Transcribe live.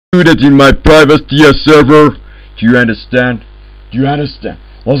do that in my private tier server. Do you understand? Do you understand?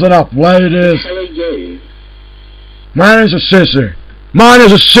 Listen up, what it is. Mine is a scissor. Mine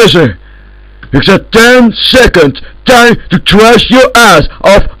is a scissor. It's a 10-second time to trash your ass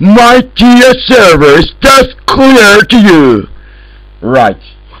off my tier server. Is that clear to you? Right.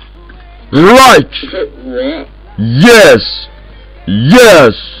 Right. Yes.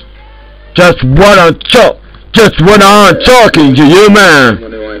 Yes. That's what I'm talking to you, man.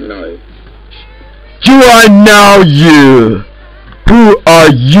 Do I know you? Who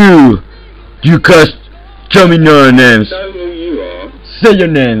are you? You guys tell me your names. Say your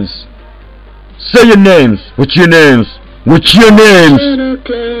names. Say your names. What's your names? What's your names?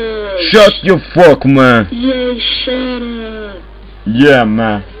 Shut your fuck, man. Yeah,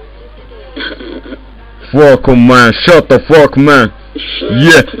 man. Fuck, man. Shut the fuck, man.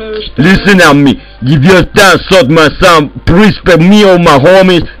 Yeah, listen at me. If you're that sort, man, some respect me or my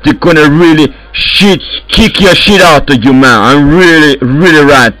homies, they're gonna really kick your shit out of you, man. I'm really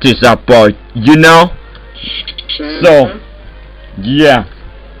right this up, boy. You know? So, yeah.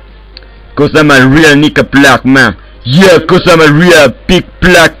 Cause I'm a real nigga black man. Yeah, cause I'm a real big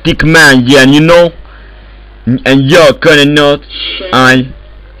black dick man, yeah, you know? And you're gonna know I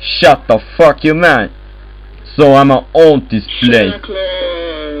shut the fuck you, man. So I'ma own this place.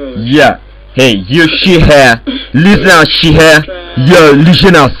 Yeah. Hey, you shit hair. Listen out shit hair. Yo,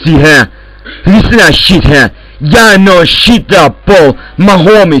 listen out shit hair. Listen out shit hair. Y'all know shit up, bro. My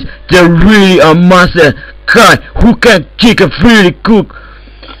homies, they're really a master guy who can kick a really cook.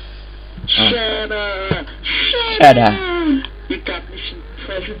 Shut up. You got me some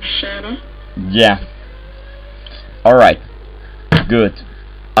presents, Santa? Yeah. Alright. Good.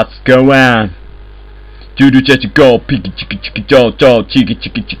 Let's go on. Do just go picky chicky chicky toe toe chicky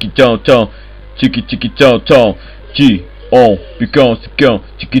chicky chicky toe toe chicky chicky toe toe G O because go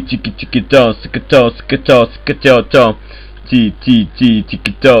chicky chicky chicky toe chicky toe chicky toe chicky toe toe T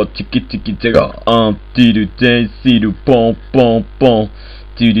chicky toe chicky chicky toe do day see do boom boom boom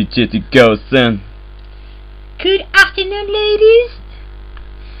do the chitty go son. Good afternoon, ladies.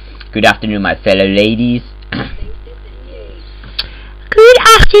 Good afternoon, my fellow ladies. Good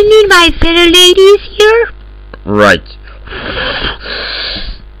afternoon, my fellow ladies here. Right.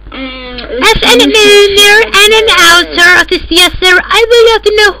 As an owner and an author of the CSR, I would like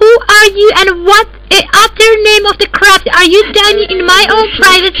to know who are you and what other name of the craft are you done in my own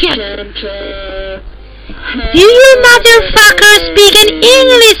private here? Do you motherfucker speak in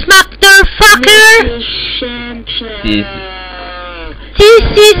English, motherfucker? This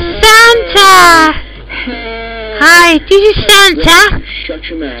is Santa. Hi, this is Santa. Shut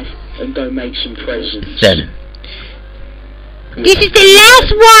your mouth and go make some presents. This is the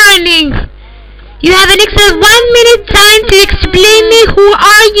last warning. You have an extra 1 minute time to explain me who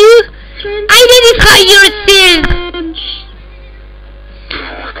are you. Identify yourself.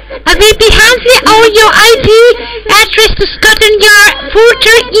 I will be handing over your IP address to Scotland Yard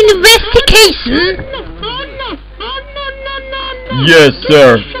further investigation. Yes,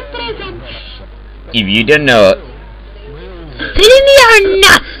 sir. If you don't know, telling me you're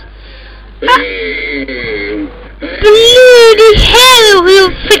nuts. Bloody hell, you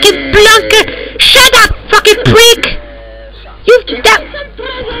freaking blunker! Shut up, fucking prick! You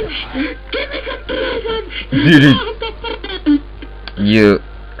You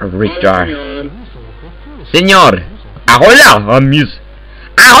retard. Señor, ahola,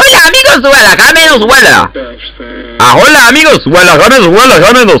 ahola, amigos, huela, cámenos, huela. Ahola, amigos, huela,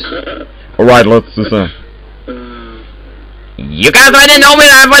 cámenos. Alright, let's do some. You guys wanna know me?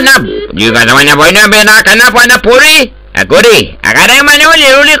 You guys wanna find a puri? A goodie. I got a man.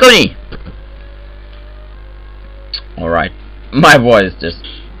 Alright. My voice just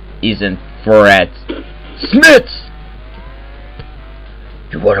isn't for it. Smith!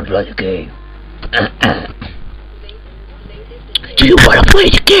 You wanna play the game? Do you wanna play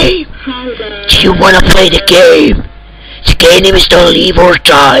the game? Do you wanna play the game? The game is to live or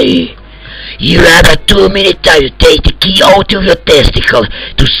die. You have a 2 minute time to take the key out of your testicle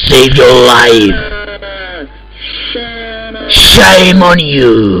to save your life. Shame on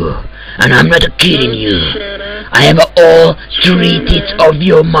you. And I'm not kidding you. I have all 3 teeth of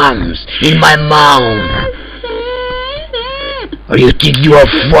your moms in my mouth. Or you think you are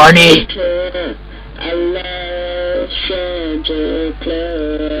funny?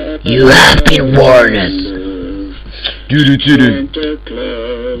 You have been warned. Do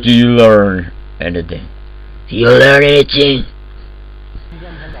you learn anything? Do you learn anything?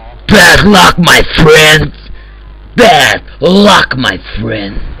 Bad luck, my friend. Bad luck, my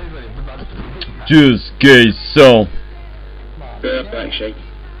friend. Just gay so.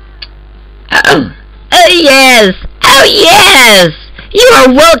 Oh yes! Oh yes! You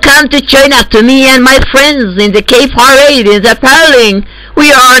are welcome to join up to me and my friends in the cave parade in the Powling.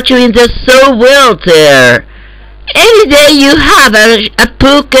 We are doing this so well there. Any day you have a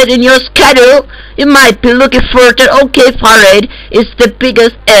pocket in your schedule, you might be looking for the OK parade. It's the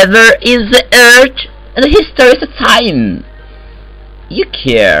biggest ever in the earth and the history of time. You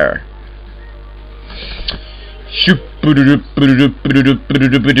care.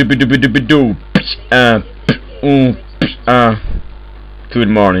 Good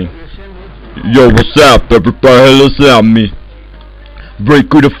morning. Yo, what's up, everybody? Listen at me. Very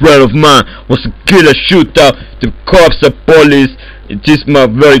good friend of mine was a killer shooter. The cops and police. This my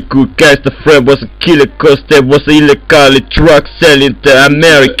very good guy. The friend was a killer cause there was illegally drug selling to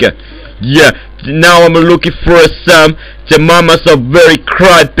America. Yeah, now I'm looking for some. The mamas are very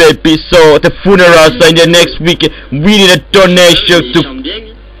crybaby, so the funerals are in the next week. We need a donation to.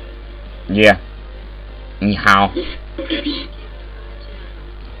 Yeah. 你好。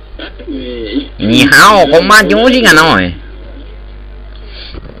你好，我妈究竟干哪位？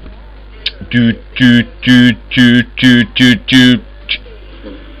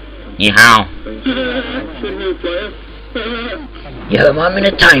你好。You have 1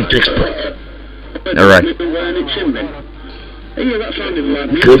 minute time to explain. Alright.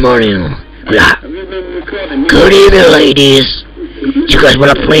 Good morning. Good evening, ladies. You guys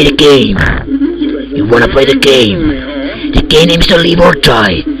wanna play the game? You wanna play the game? The game name is to live or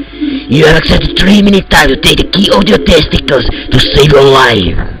die. You have accepted 3 minute time to take the key of your testicles to save your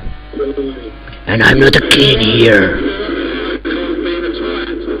life. And I'm not a kid here.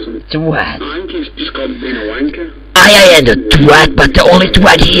 Twat. I am the twat, but the only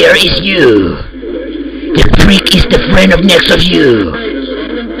twat here is you. The prick is the friend of next of you.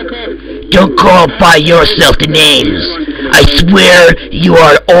 Don't call by yourself the names. I swear you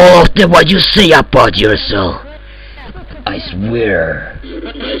are all of the what you say about yourself. I swear.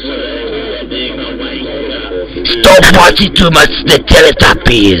 Stop watching too much the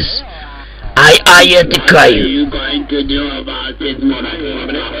Teletubbies. I identify you.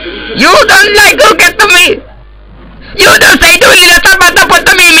 You don't like to get to me. You don't say to me that I'm not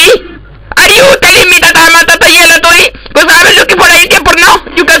to me. Are you telling me that I'm not to yell to me? Because I'm looking for the India porno.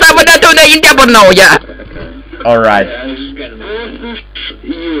 You guys have that to the India porno, yeah. Alright.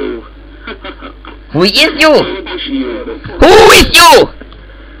 Who is you? Who is you?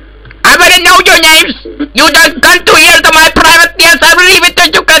 I wanna know your names. You just come to here to my private yes, I believe it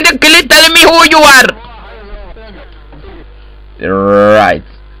that you can tell me who you are. Right.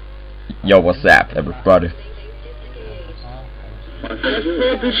 Yo, what's up, everybody? Good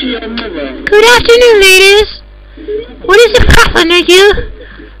afternoon, ladies. What is the problem, are you?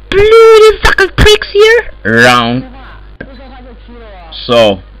 Bloody fucking pricks here? Round.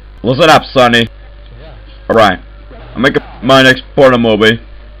 So, listen up, Sonny. Alright. I'm making my next porno movie.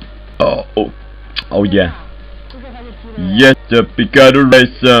 Oh yeah. Yes, the Picado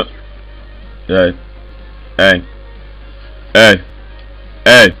Racer. Hey.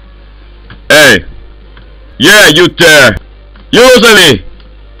 Yeah, you there. Usually,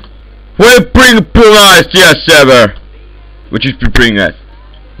 we bring police, yes, ever. What did you bring us?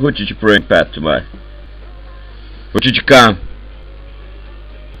 What did you bring back to my? What did you come?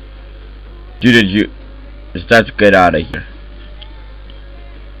 It's time to get out of here.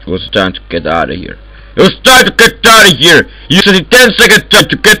 It's time to get out of here. It's time to get out of here. You said 10 seconds time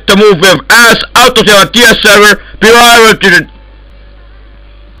to get the movie of ass out of your dear server before I did it.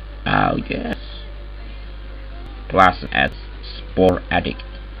 Oh yes. Class as Sport Addict.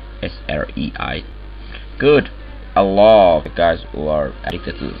 SREI. Good. I love the guys who are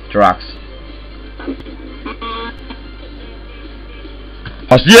addicted to drugs.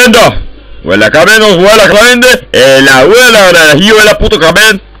 Hacienda. Huele a cabenos, huele a clavende. La abuela de la hijo de la puta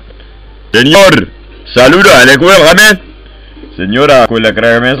caben. Señor. Saluda a la escuela caben. Señora, cuela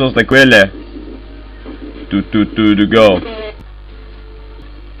cramensos de cuela. To go.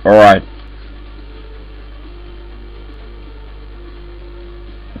 Alright.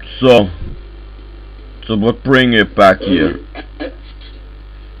 So what bring it back here?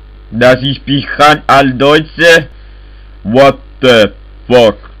 Das ich bekannt al Deutsche? What the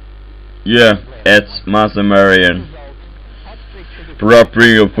fuck? Yeah, it's Massamarian.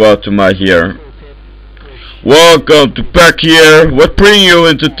 Bring you back to my here. Welcome to back here. What bring you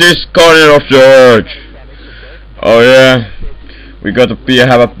into this corner of the earth? Oh yeah, we got to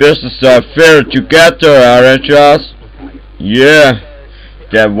have a business affair together, aren't us? Yeah,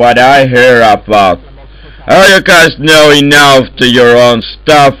 that's what I hear about. Are you guys know enough to your own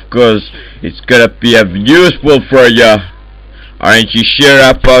stuff? Cause it's gonna be useful for you. Aren't you sure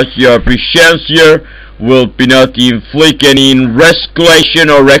about your presence here? will be not inflict any regulation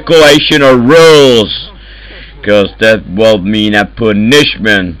or rules, because that will mean a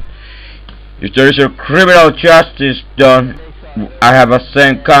punishment. If there is a criminal justice done, I have a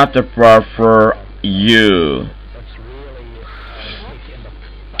same counterpart for you.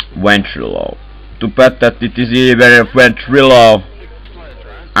 Ventrilo. Too bad that it is even Ventrilo.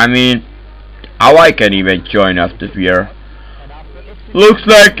 I mean, how I can even join after here. Looks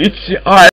like it's